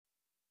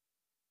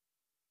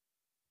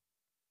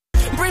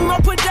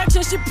Bremo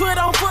production, she put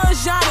on for a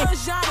Johnny.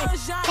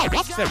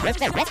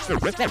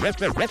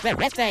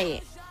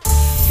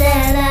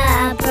 Stand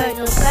up,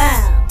 Burger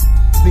Brown.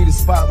 Need a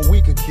spot where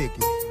we can kick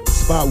it. A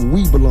spot where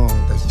we belong.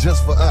 That's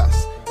just for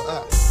us.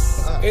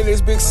 In this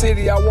big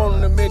city, I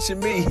want them to mention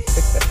me.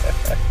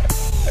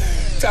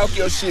 Talk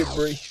your shit,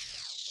 Bree.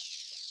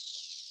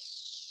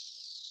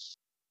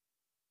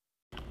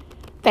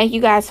 Thank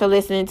you guys for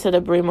listening to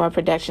the Bremo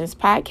Productions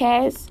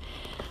podcast.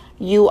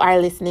 You are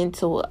listening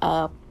to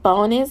a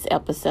bonus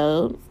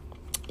episode.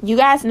 You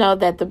guys know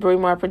that the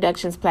Bremo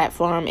Productions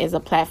platform is a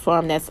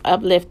platform that's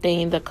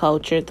uplifting the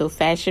culture through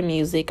fashion,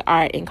 music,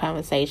 art, and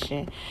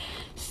conversation.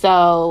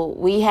 So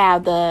we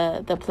have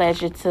the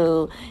pleasure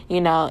to,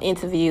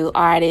 interview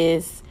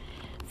artists,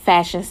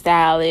 fashion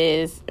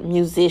stylists,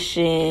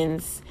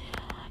 musicians,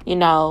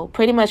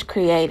 pretty much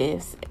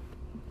creatives,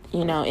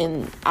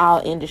 in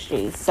all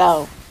industries.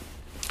 So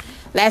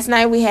last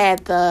night we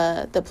had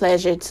the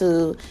pleasure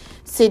to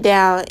sit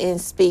down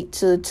and speak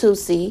to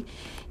Tusi.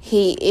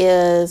 He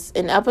is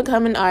an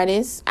up-and-coming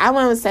artist. I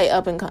wouldn't say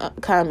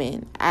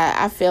up-and-coming.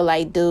 I feel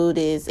like dude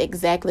is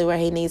exactly where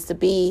he needs to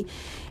be.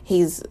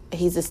 He's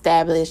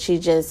established. He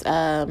just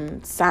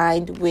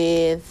signed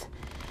with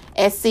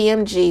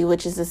SCMG,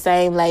 which is the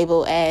same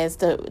label as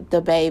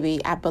the Baby,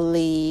 I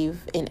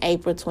believe, in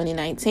April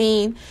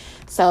 2019.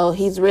 So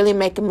he's really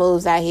making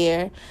moves out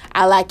here.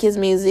 I like his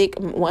music.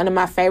 One of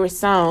my favorite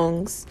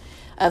songs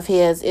of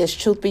his is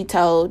Truth Be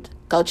Told.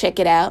 Go check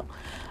it out.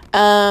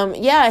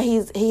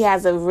 He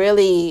has a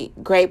really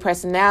great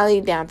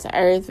personality, down to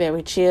earth,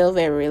 very chill,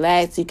 very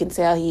relaxed. You can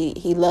tell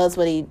he loves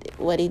what he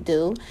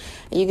do.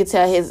 And you can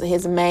tell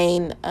his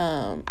main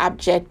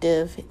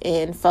objective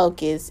and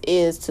focus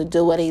is to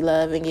do what he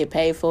loves and get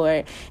paid for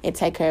it and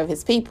take care of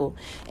his people.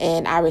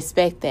 And I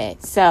respect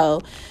that.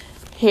 So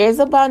here's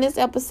a bonus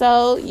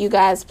episode. You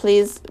guys,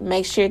 please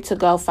make sure to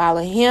go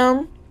follow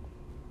him,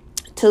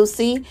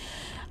 Tusi.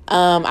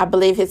 I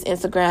believe his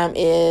Instagram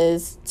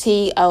is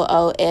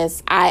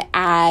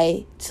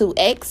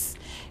TOOSII2X.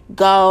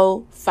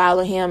 Go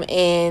follow him,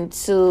 and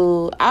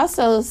to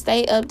also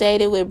stay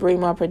updated with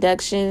Bremo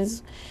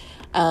Productions.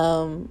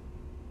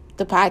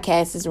 The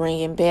podcast is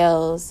ringing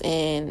bells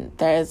and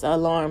there's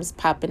alarms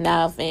popping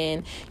off,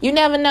 and you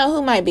never know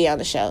who might be on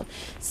the show.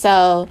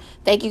 So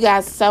thank you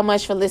guys so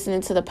much for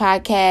listening to the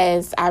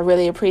podcast. I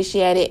really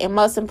appreciate it. And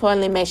most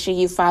importantly, make sure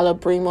you follow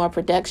Bremo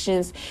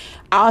Productions.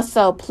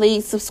 Also,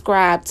 please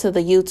subscribe to the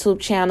YouTube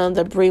channel,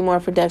 the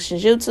Bremo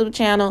Productions YouTube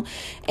channel,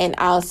 and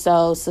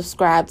also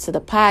subscribe to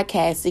the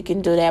podcast. You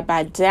can do that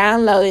by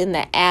downloading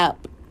the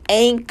app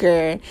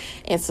Anchor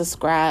and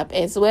subscribe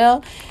as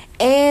well.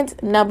 And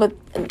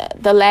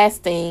the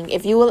last thing,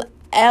 if you will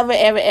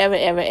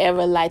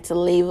ever like to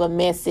leave a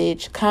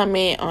message,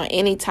 comment on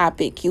any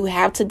topic, you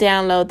have to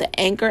download the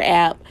Anchor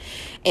app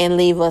and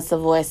leave us a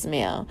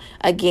voicemail.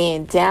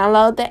 Again,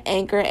 download the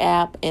Anchor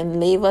app and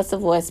leave us a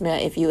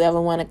voicemail if you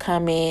ever want to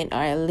comment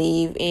or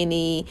leave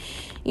any,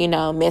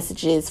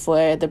 messages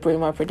for the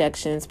Bremo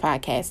Productions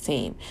podcast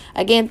team.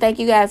 Again, thank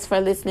you guys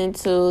for listening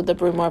to the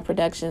Bremo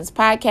Productions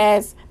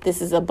podcast.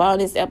 This is a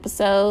bonus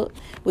episode.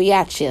 We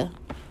at you.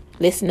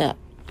 Listen up.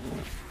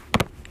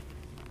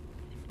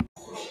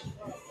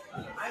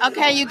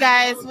 Okay, you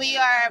guys, we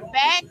are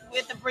back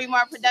with the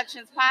Bremo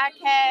Productions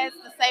podcast,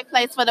 the safe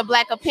place for the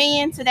Black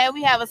opinion. Today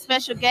we have a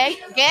special guest.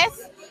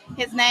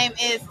 His name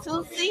is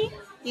Tusi.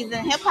 He's a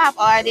hip-hop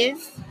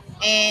artist,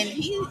 and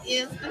he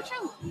is the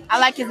truth. I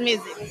like his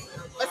music.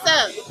 What's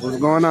up? What's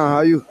going on? How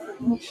are you?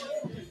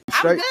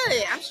 I'm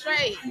good. I'm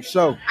straight.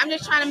 So I'm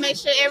just trying to make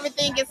sure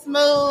everything is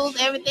smooth,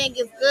 everything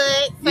is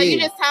good. So you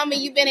just told me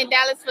you've been in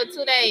Dallas for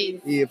 2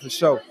 days. Yeah, for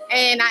sure.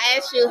 And I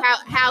asked you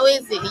how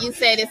is it? You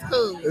said it's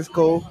cool. It's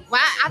cool.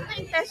 Why? I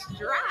think that's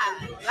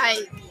dry.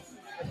 Like,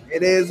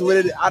 it is what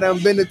it is. I done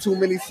been to too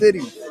many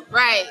cities.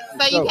 Right.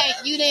 So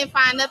you didn't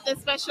find nothing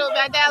special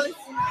about Dallas?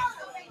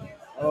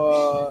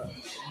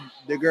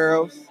 The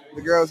girls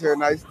here are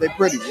nice. They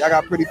pretty. I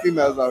got pretty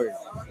females out here.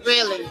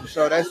 Really? For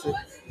sure, that's it.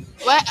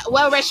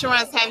 What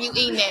restaurants have you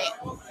eaten at?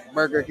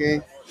 Burger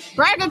King.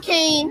 Burger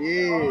King?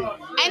 Yeah.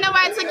 Ain't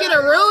nobody took you to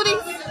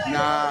Rudy's?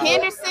 Nah.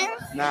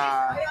 Henderson's?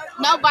 Nah.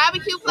 No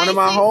barbecue places? One of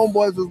my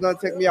homeboys was gonna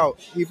take me out.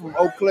 He from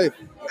Oak Cliff.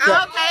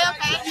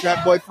 Okay.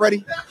 Trap Boy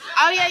Freddy.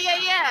 Oh yeah.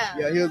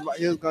 Yeah,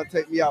 he was gonna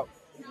take me out.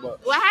 But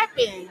what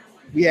happened?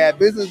 We had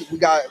business. We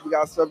got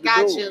stuff to do.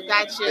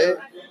 Got you. Yeah.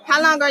 How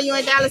long are you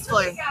in Dallas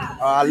for?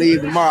 I leave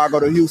tomorrow. I go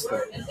to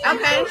Houston.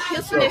 Okay,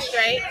 Houston is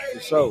straight.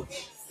 For sure.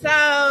 So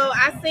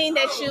I seen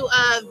that you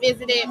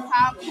visited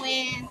Paul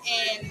Quinn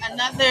and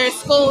another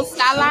school,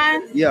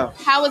 Skyline. Yeah.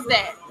 How was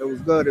that? It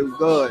was good.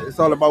 It's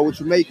all about what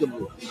you make of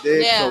it.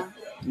 Yeah. So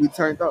we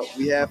turned up.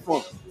 We had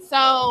fun.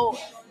 So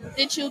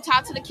did you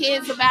talk to the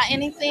kids about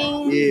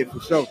anything? Yeah, for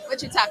sure.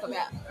 What you talk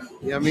about?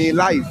 Yeah, I mean,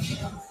 life.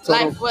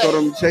 Told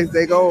them to chase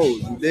their goals.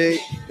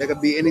 They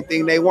could be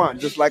anything they want,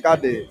 just like I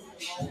did.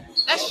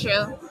 That's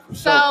true.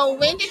 So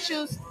when did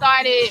you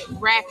started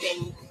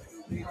rapping?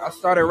 I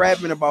started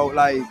rapping about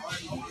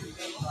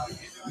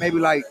maybe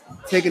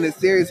taking it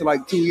serious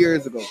 2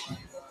 years ago.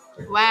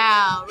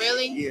 Wow,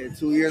 really? Yeah,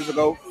 2 years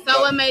ago. So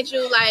what made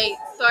you like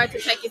start to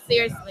take it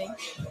seriously?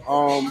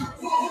 I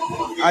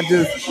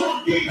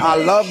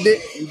loved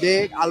it. You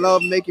dig? I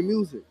love making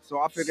music, so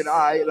I figured,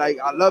 I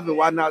love it.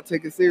 Why not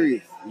take it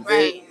serious? You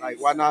dig?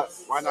 Like, why not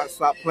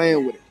stop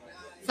playing with it?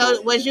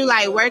 So was you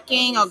like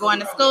working or going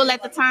to school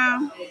at the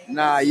time?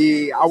 Nah,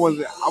 yeah, I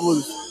wasn't.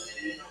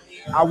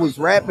 I was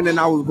rapping and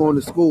I was going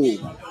to school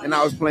and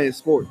I was playing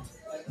sports.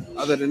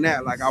 Other than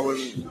that, like I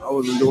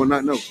wasn't doing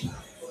nothing else.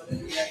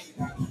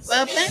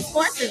 Well, playing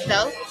sports is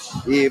dope.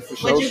 Yeah, for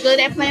sure. Was you good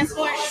at playing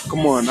sports?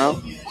 Come on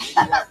now.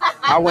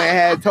 I went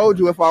ahead and told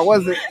you if I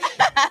wasn't.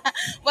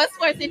 What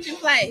sports did you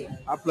play?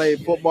 I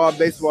played football,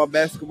 baseball,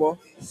 basketball.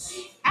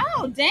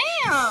 Oh,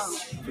 damn.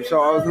 For sure,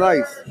 I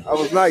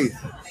was nice.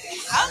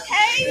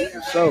 Okay.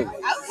 For sure.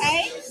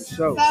 Okay. For sure.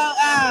 So,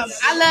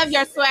 I love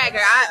your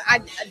swagger.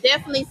 I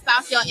definitely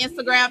stalked your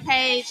Instagram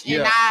page,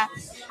 and I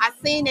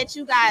seen that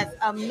you got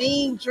a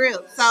mean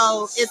drip.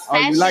 So it's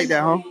fashion. Oh, you like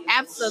that, huh?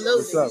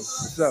 Absolutely. For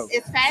sure.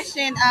 Is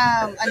fashion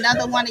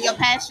another one of your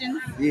passions?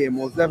 Yeah,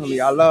 most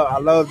definitely. I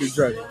love the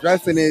dress.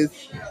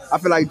 I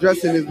feel like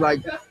dressing is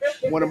like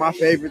one of my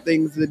favorite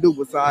things to do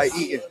besides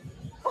eating.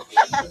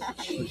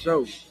 For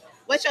sure.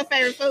 What's your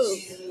favorite food?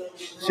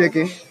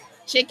 Chicken.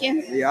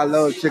 Chicken? Yeah, I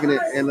love chicken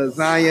and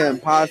lasagna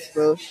and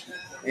pasta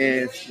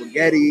and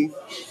spaghetti.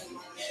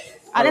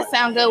 Oh, that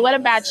sounds good. What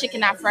about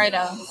chicken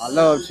Alfredo? I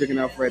love chicken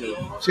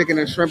Alfredo. Chicken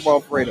and shrimp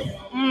Alfredo.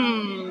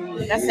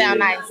 That sounds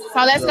nice. So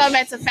let's go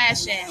back to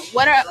fashion.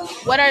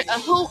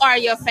 Who are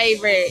your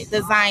favorite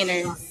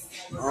designers?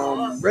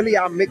 Really,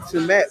 I mix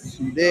and match.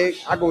 You dig?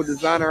 I go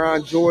designer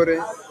on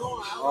Jordan.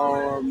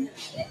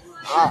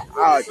 I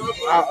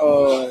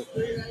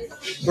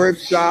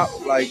thrift shop,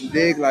 like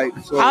dig, like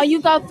so. Oh, you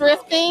go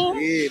thrifting?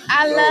 Yeah,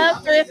 I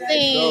love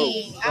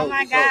thrifting. Oh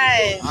my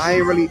god! I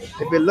ain't really.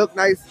 If it look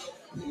nice,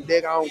 you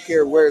dig, I don't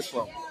care where it's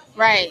from.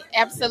 Right,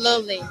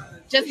 absolutely.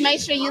 Just make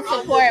sure you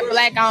support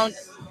Black-owned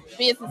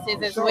businesses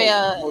as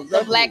well,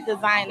 the Black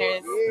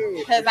designers,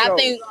 because I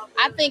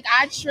think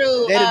our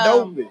true. They're the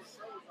dopest.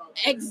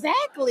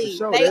 Exactly,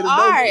 Sure, they are,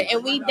 dopest.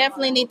 and we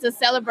definitely need to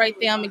celebrate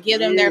them and give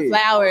them their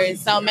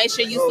flowers. So make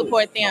sure you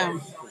support them.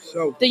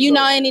 Do you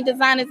know any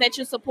designers that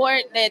you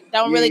support that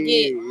don't really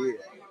get?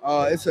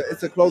 Yeah.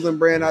 It's a clothing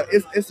brand.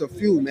 It's a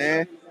few,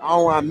 man. I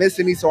don't want to miss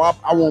any, so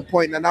I won't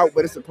point none out.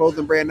 But it's a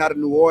clothing brand out of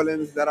New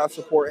Orleans that I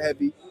support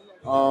heavy.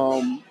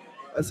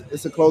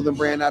 It's a clothing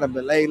brand out of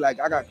LA. Like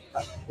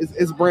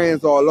it's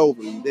brands all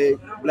over. They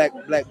black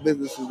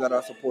businesses that I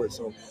support.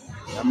 So,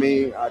 I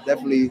mean, I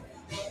definitely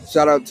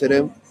shout out to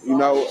them. You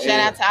know, shout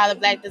out to all the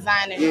Black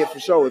designers. Yeah, for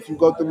sure. If you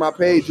go through my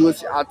page,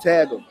 I'll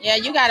tag them. Yeah,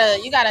 you got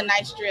a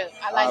nice drip.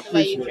 I like the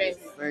way you dress.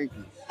 Thank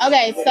you.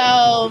 Okay,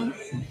 so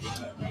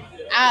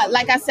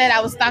like I said,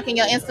 I was stalking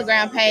your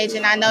Instagram page,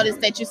 and I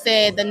noticed that you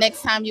said the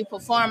next time you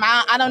perform,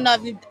 I don't know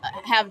if you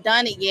have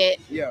done it yet,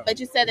 but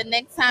you said the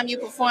next time you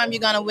perform,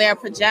 you're gonna wear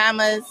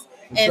pajamas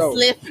and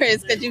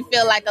slippers because you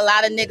feel like a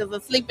lot of niggas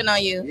are sleeping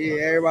on you.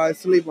 Yeah, everybody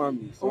sleep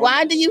on me. So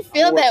why do you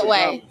feel that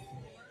way?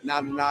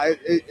 Nah,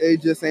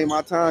 it just ain't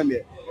my time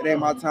yet. It ain't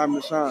my time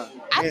to shine.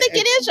 I think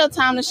it is your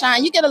time to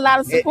shine. You get a lot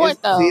of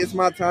support, though. See, it's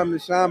my time to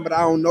shine, but I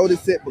don't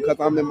notice it because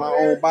I'm in my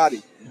own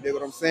body. You dig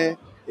what I'm saying?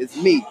 It's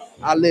me.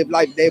 I live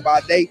life day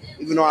by day.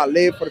 Even though I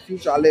live for the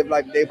future, I live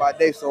life day by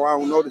day, so I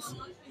don't notice it.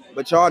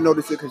 But y'all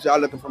notice it because y'all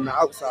looking from the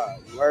outside.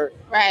 You heard?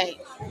 Right.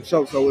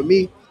 So with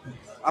me,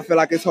 I feel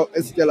like it's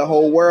still a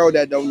whole world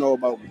that don't know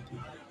about me.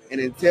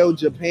 And until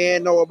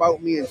Japan know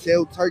about me,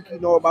 until Turkey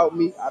know about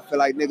me, I feel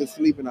like niggas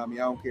sleeping on me.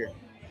 I don't care.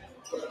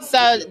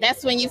 So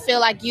that's when you feel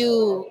like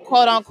you,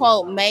 quote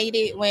unquote, made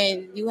it,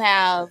 when you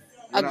have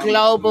a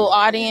global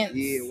audience.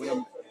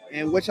 Yeah,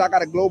 and which I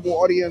got a global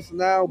audience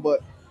now,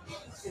 but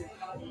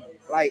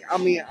like, I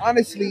mean,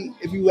 honestly,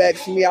 if you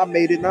ask me, I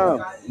made it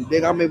now. You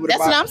think I'm able to That's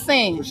what I'm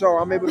saying. For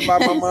sure, I'm able to buy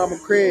my mom a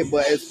crib,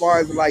 but as far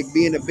as like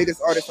being the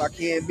biggest artist I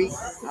can be,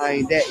 I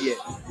ain't that yet.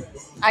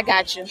 I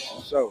got you.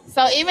 So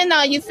even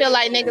though you feel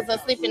like niggas are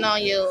sleeping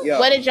on you,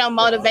 what is your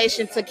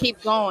motivation to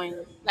keep going?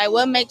 Like,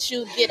 what makes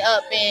you get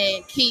up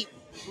and keep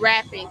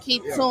rapping,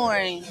 keep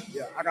touring?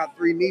 Yeah, I got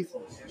 3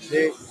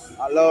 nieces.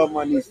 I love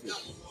my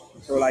nieces.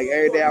 So like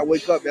every day I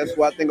wake up, that's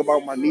what I think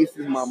about: my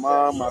nieces, my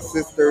mom, my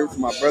sisters,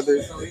 my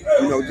brothers,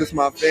 you know, just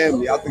my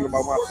family. I think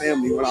about my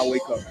family when I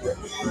wake up.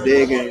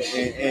 Dig, and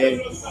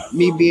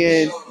me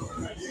being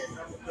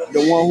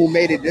the one who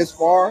made it this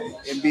far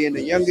and being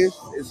the youngest,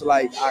 it's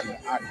like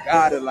I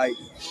gotta like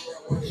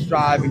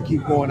strive and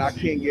keep going. I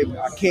can't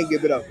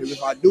give it up, because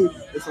if I do,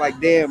 it's like,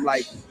 damn,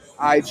 like,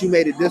 all right, you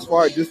made it this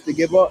far just to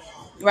give up.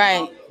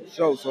 Right.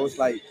 So it's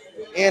like,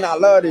 and I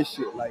love this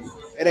shit. Like,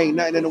 it ain't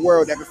nothing in the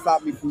world that can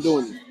stop me from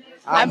doing it.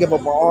 I'll give up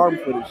an arm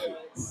for this shit.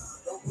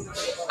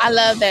 I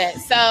love that.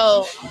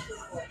 So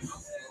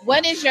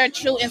what is your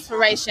true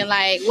inspiration?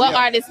 Like, what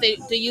artists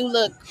do you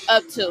look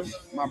up to?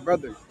 My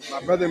brother.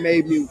 My brother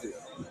made music.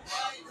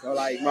 So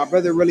like, my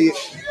brother really,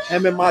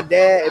 him and my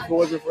dad, if it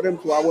wasn't for them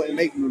two, I wouldn't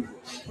make music.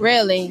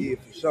 Really? Yeah,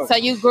 for sure. So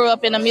you grew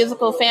up in a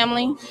musical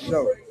family? For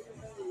sure.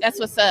 That's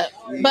what's up.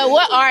 Yeah. But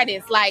what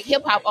artists, like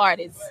hip hop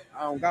artists?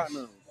 I don't got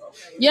none.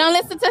 You don't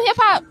listen to hip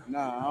hop?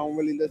 Nah, I don't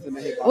really listen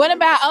to hip hop. What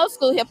about old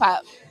school hip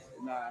hop?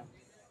 Nah,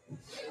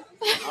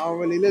 I don't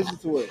really listen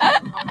to it.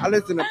 I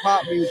listen to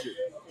pop music.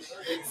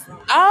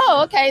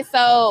 Oh, okay.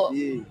 So,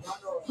 Yeah,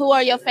 who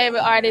are your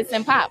favorite artists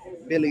in pop?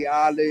 Billie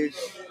Eilish,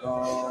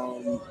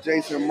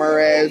 Jason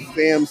Mraz,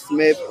 Sam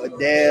Smith,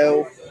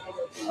 Adele.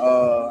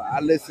 I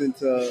listen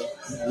to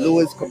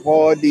Louis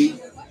Capaldi,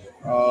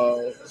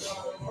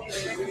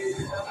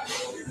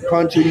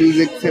 country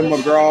music, Tim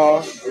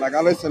McGraw. Like,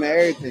 I listen to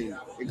everything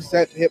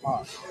except hip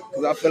hop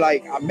because I feel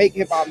like I make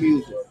hip hop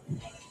music.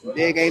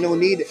 Dig, ain't no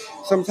need it.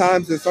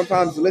 Sometimes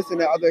listen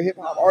to other hip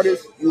hop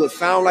artists, you will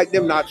sound like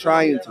them, not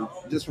trying to,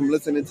 just from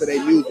listening to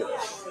their music.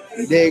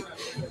 Dig,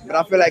 but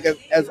I feel like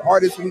as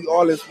artists, we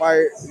all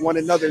inspire one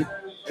another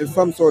in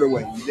some sort of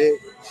way. Dig,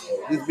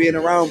 just being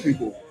around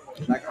people.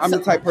 Like, I'm the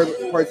type of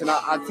person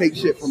I take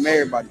shit from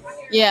everybody.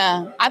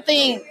 Yeah, I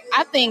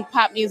think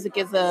pop music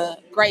is a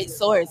great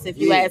source. If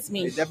you ask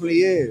me, It definitely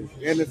is,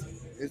 and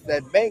it's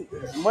that bank,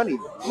 it's money,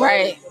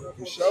 right?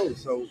 For sure.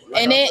 So,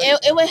 like, And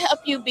it will help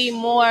you be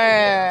more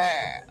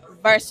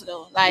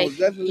versatile. Like, Most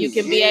definitely, you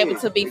can be yeah, able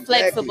to be exactly.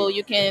 flexible.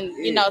 You can,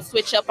 Yeah.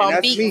 switch up and on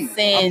that's beats.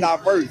 me. I'm And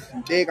diverse.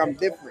 You dig? I'm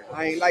different.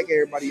 I ain't like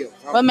everybody else.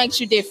 what makes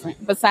you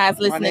different besides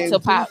My listening name to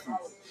pop? Tusi.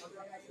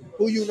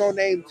 Who you know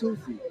named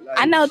Tusi? Like,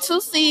 I know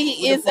Tusi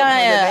What the is fuck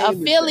kind of a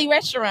name is Philly that?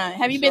 restaurant.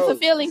 Have you been to So,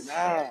 Philly?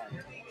 Nah.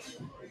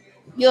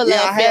 You'll Yeah,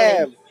 love I Philly.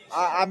 have.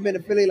 I've been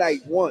to Philly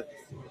like once.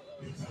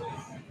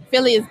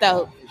 Philly is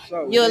dope. For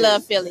sure. You'll Yeah.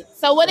 love Philly.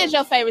 So, what is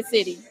your favorite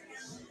city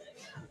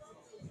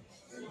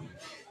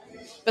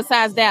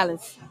besides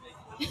Dallas?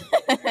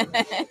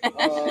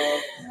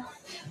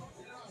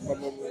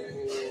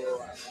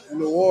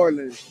 New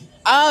Orleans.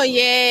 Oh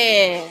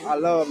yeah, I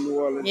love New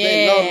Orleans.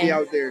 They Yeah. love me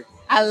out there.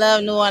 I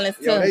love New Orleans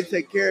too. Yo, they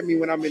take care of me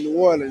when I'm in New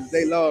Orleans.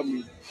 They love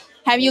me.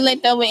 Have you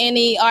linked up with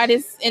any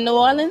artists in New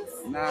Orleans?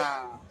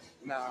 Nah.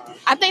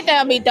 I think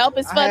that would be dope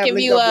as I fuck have if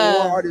linked you up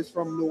with one artist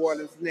from New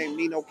Orleans named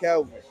Nino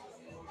Calvin.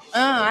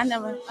 I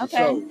never. Okay,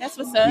 So, that's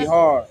what's He up.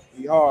 hard.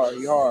 He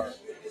hard.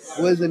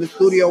 Was in the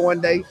studio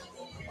one day,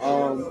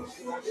 and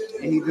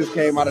he just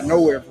came out of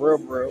nowhere for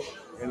real.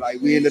 And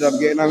like we ended up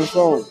getting on the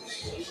song.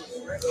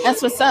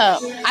 That's what's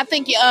up. I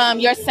think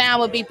your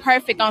sound would be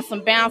perfect on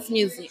some bounce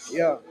music.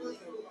 Yeah.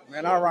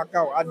 Man, I rock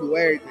out. I do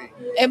everything.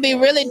 It'd be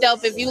really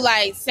dope if you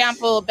like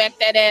sample back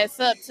that ass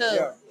up too.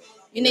 Yeah.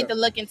 You need to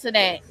look into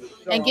that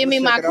Sure, and give I'ma me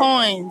my check it out.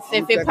 coins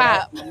if it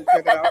pop. I'm gonna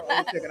check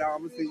it out.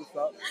 I'm gonna see what's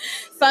up.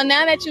 So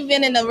now that you've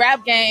been in the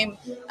rap game,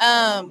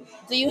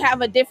 do you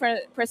have a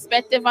different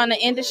perspective on the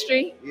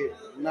industry? Yeah,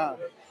 nah.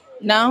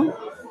 No?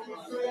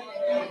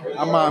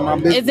 I'm on my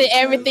business. Is it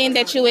everything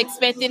that you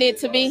expected it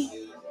to be?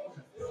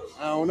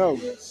 I don't know.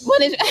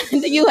 What is?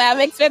 Do you have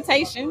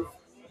expectations?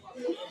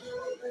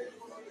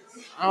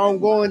 I don't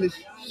go into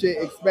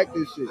shit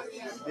expecting shit.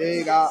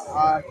 Dig,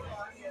 I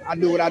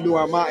do what I do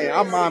on my end.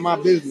 I mind my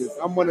business.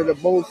 I'm one of the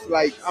most,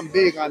 like, I'm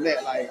big on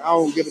that. Like, I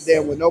don't give a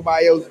damn what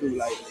nobody else do.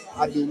 Like,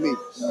 I do me.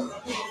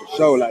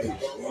 So, like,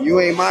 if you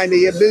ain't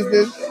minding your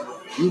business,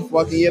 you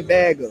fucking your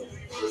bag up.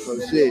 So,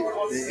 shit,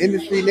 the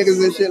industry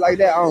niggas and shit like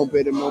that, I don't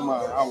pay them no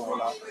mind. I won't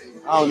lie.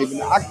 I don't even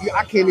know.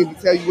 I can't even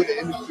tell you what the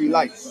industry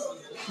like.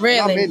 Really?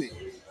 I'm in it.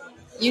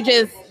 You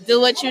just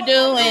do what you do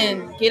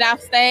and get off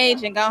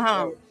stage and go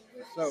home.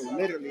 So,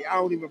 literally, I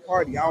don't even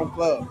party. I don't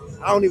club.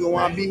 I don't even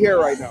want to be here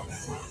right now.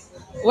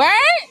 Word?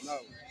 No.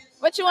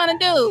 What you want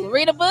to do?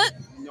 Read a book?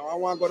 No, I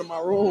want to go to my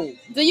room.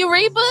 Do you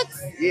read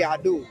books? Yeah, I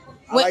do.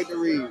 I What- like to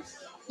read.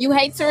 You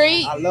hate to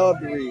read? I love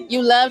to read.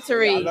 You love to I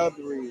read. love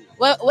to read.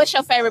 What's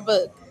your favorite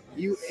book?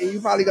 You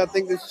probably gonna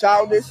think this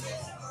childish,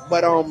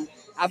 but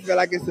I feel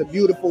like it's a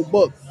beautiful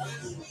book.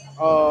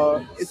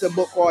 It's a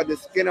book called The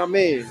Skin I'm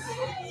In.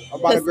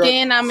 About The a girl.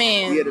 Skin I'm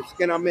In. Yeah, The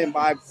Skin I'm In.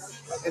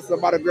 It's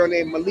about a girl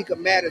named Malika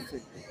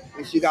Madison,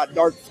 and she got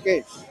dark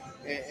skin,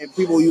 and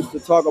people used to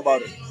talk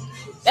about it.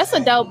 That's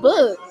a dope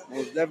book.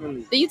 Most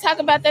definitely. Do you talk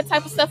about that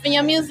type of stuff in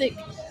your music?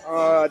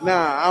 Nah,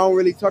 I don't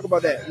really talk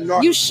about that. You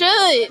know, You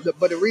should.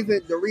 but the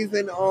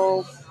reason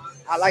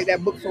I like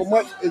that book so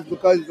much is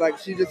because like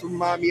she just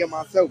remind me of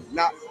myself,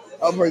 not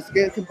of her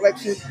skin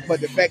complexion, but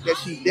the fact that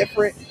she's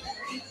different.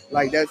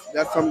 Like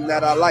that's something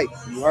that I like.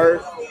 You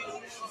heard?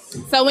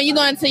 So when you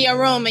go into your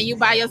room and you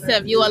by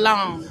yourself, you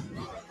alone,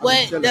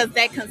 what chilling. does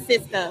that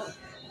consist of?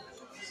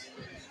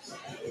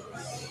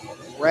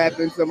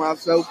 Rapping to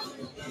myself.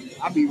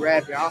 I be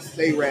rapping. I'll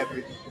stay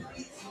rapping.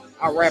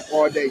 I rap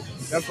all day.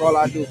 That's all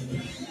I do.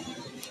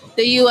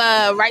 Do you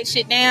write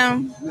shit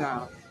down?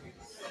 Nah.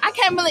 I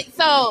can't believe.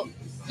 So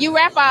you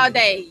rap all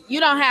day. You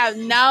don't have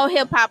no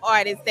hip hop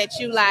artists that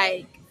you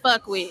like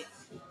fuck with.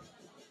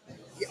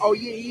 Oh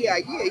yeah.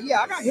 I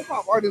got hip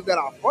hop artists that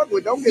I fuck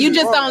with. Don't get You me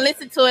just wrong. don't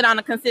listen to it on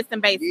a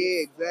consistent basis.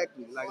 Yeah,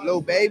 exactly. Like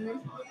Lil Baby.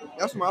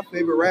 That's my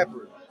favorite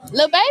rapper.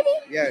 Lil Baby?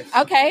 Yes.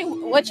 Okay.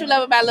 What you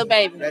love about Lil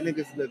Baby? That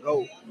nigga's the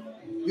GOAT.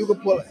 You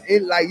could pull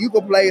in like you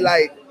could play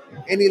like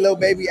any Lil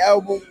Baby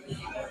album.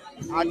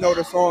 I know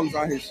the songs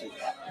on his shit.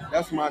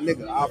 That's my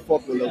nigga. I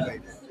fuck with Lil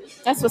Baby.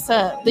 That's what's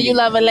up. Do you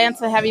love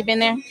Atlanta? Have you been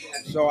there?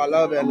 So I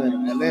love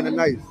Atlanta. Atlanta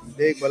nice.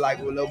 Big, but like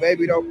with Lil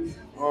Baby though,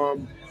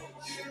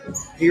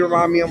 He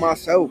remind me of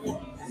myself.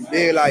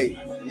 They're like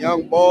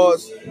young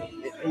boys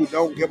who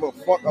don't give a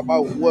fuck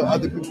about what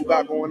other people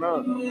got going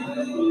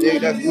on.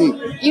 That's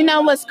me. You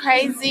know what's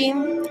crazy?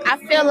 I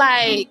feel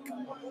like,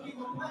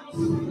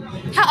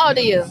 how old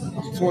are you?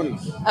 20.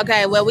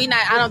 Okay, well,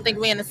 I don't think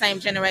we're in the same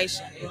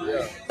generation.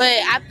 Yeah. But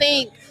I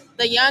think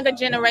the younger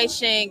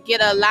generation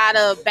get a lot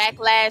of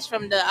backlash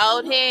from the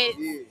old heads.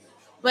 Yeah.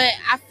 But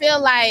I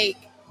feel like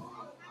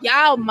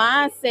y'all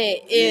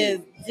mindset is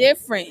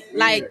different.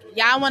 Like,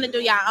 y'all want to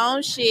do y'all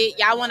own shit.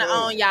 Y'all want to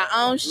own y'all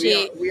own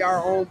shit. We are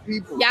our own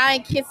people. Y'all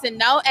ain't kissing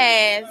no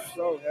ass.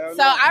 So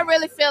I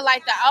really feel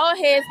like the old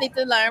heads need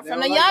to learn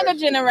from the younger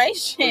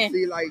generation.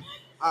 See, like,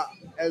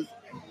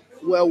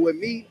 with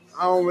me,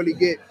 I don't really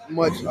get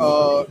much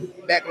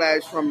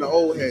backlash from the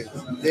old heads.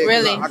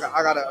 Really? I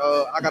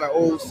got an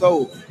old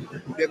soul.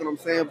 You get what I'm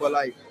saying? But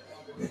like,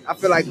 I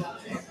feel like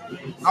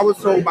I was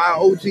told by an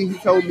OG. He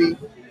told me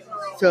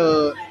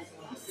to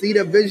see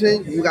the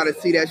vision. You got to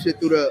see that shit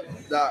through the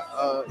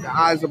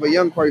eyes of a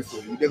young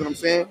person. You get what I'm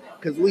saying?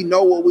 Because we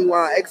know what we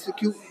want to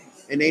execute,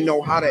 and they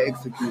know how to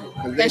execute it.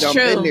 Because they done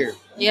been there.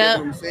 You get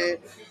what I'm saying?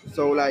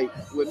 So like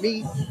with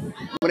me,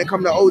 when it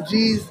comes to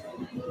OGs.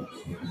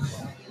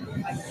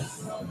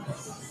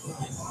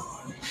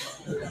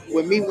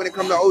 When it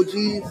comes to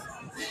OGs,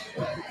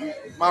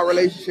 my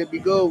relationship be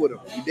good with them.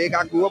 You dig?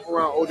 I grew up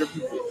around older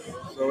people.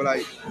 So,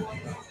 like, you know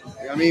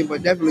what I mean?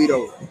 But definitely,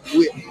 though,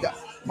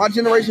 my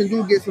generation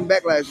do get some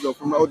backlash, though,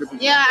 from the older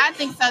people. Yeah, I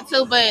think so,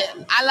 too. But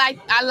I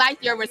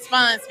like your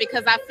response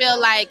because I feel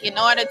like in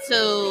order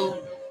to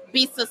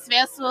be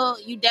successful,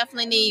 you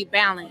definitely need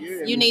balance.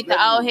 Yeah, you need the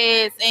old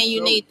heads and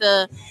you need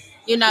the,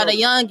 the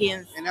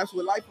youngins. And that's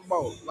what life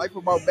about. Life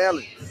about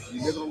balance.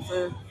 You get what I'm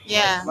saying?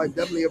 Yeah. Life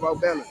definitely about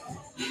balance.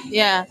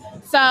 Yeah.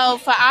 So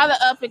for all the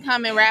up and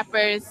coming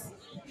rappers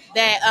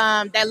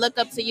that look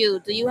up to you,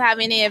 do you have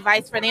any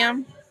advice for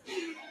them?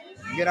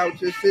 Get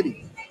out your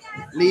city.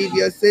 Leave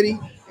your city,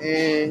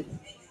 and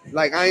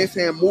like I ain't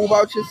saying move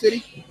out your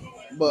city,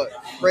 but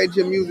spread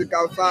your music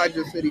outside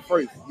your city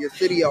first. Your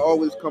city will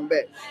always come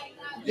back.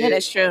 Yeah,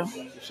 that's true.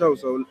 So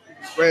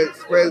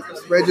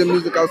spread your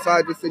music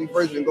outside your city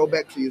first and go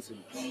back to your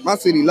city. My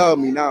city love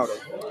me now though.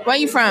 Where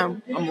you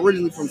from? I'm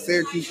originally from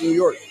Syracuse, New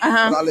York. But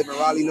I live in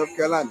Raleigh, North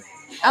Carolina.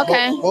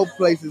 Okay. Both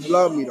places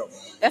love me though.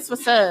 That's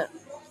what's up.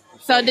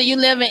 So do you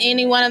live in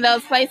any one of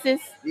those places?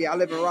 Yeah, I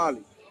live in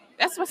Raleigh.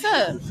 That's what's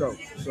up.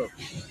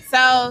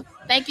 So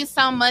thank you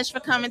so much for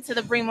coming to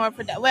the Bremore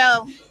production.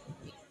 Well,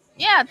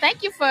 yeah,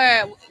 thank you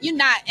for you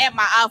not at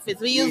my office.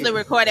 We usually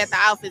record at the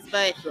office,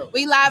 but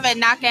we live at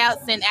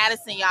Knockouts in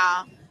Addison,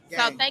 y'all.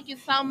 So thank you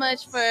so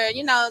much for,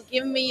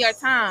 giving me your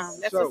time.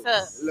 That's what's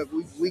up. Look,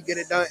 we get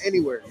it done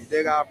anywhere. You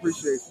dig? I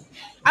appreciate it.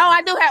 Oh,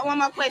 I do have one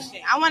more question.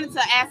 I wanted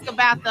to ask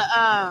about the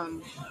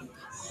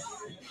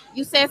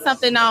you said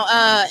something on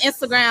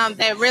Instagram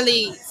that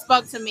really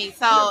spoke to me.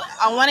 So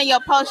on one of your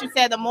posts, you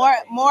said the more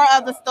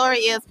of the story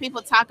is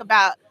people talk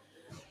about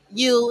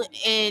you,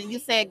 and you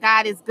said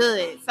God is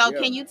good. So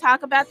can you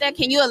talk about that?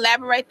 Can you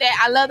elaborate that?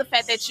 I love the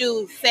fact that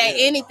you said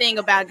anything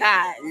about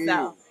God.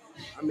 So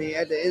I mean,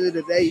 at the end of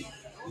the day,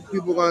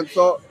 people gonna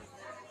talk,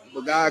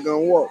 but God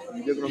gonna walk.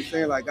 You get what I'm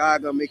saying? Like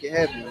God gonna make it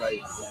happen.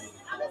 Like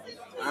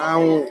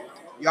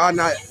y'all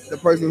not the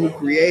person who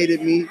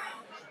created me.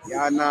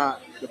 Y'all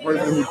not the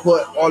person who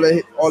put all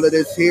of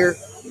this here.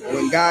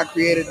 When God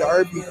created the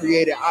earth, He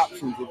created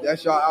options. If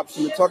that's your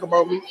option to talk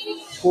about me,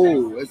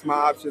 cool. It's my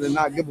option to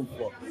not give a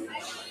fuck.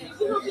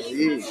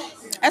 Yeah.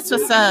 That's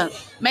what's up.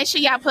 Make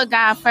sure y'all put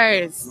God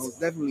first.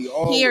 Most definitely.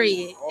 Always,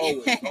 period.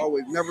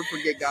 Always. Never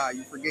forget God.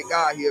 You forget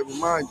God, He'll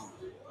remind you.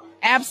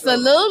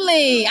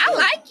 Absolutely. I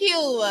like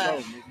you.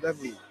 Most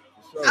definitely.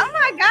 Oh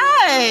my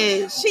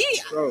God. She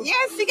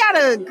got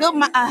a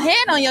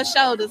head on your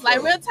shoulders,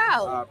 like real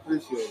talk. I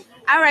appreciate it.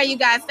 All right, you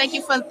guys. Thank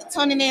you for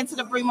tuning in to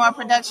the Bremore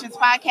Productions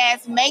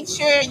podcast. Make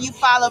sure you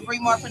follow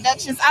Bremore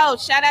Productions. Oh,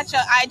 shout out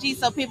your IG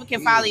so people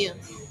can follow you.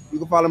 You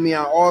can follow me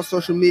on all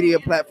social media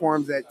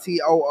platforms at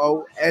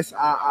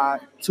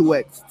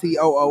TOOSII2X.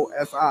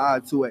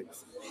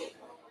 TOOSII2X.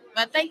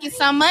 But thank you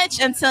so much.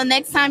 Until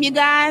next time, you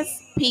guys.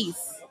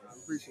 Peace.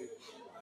 Appreciate it.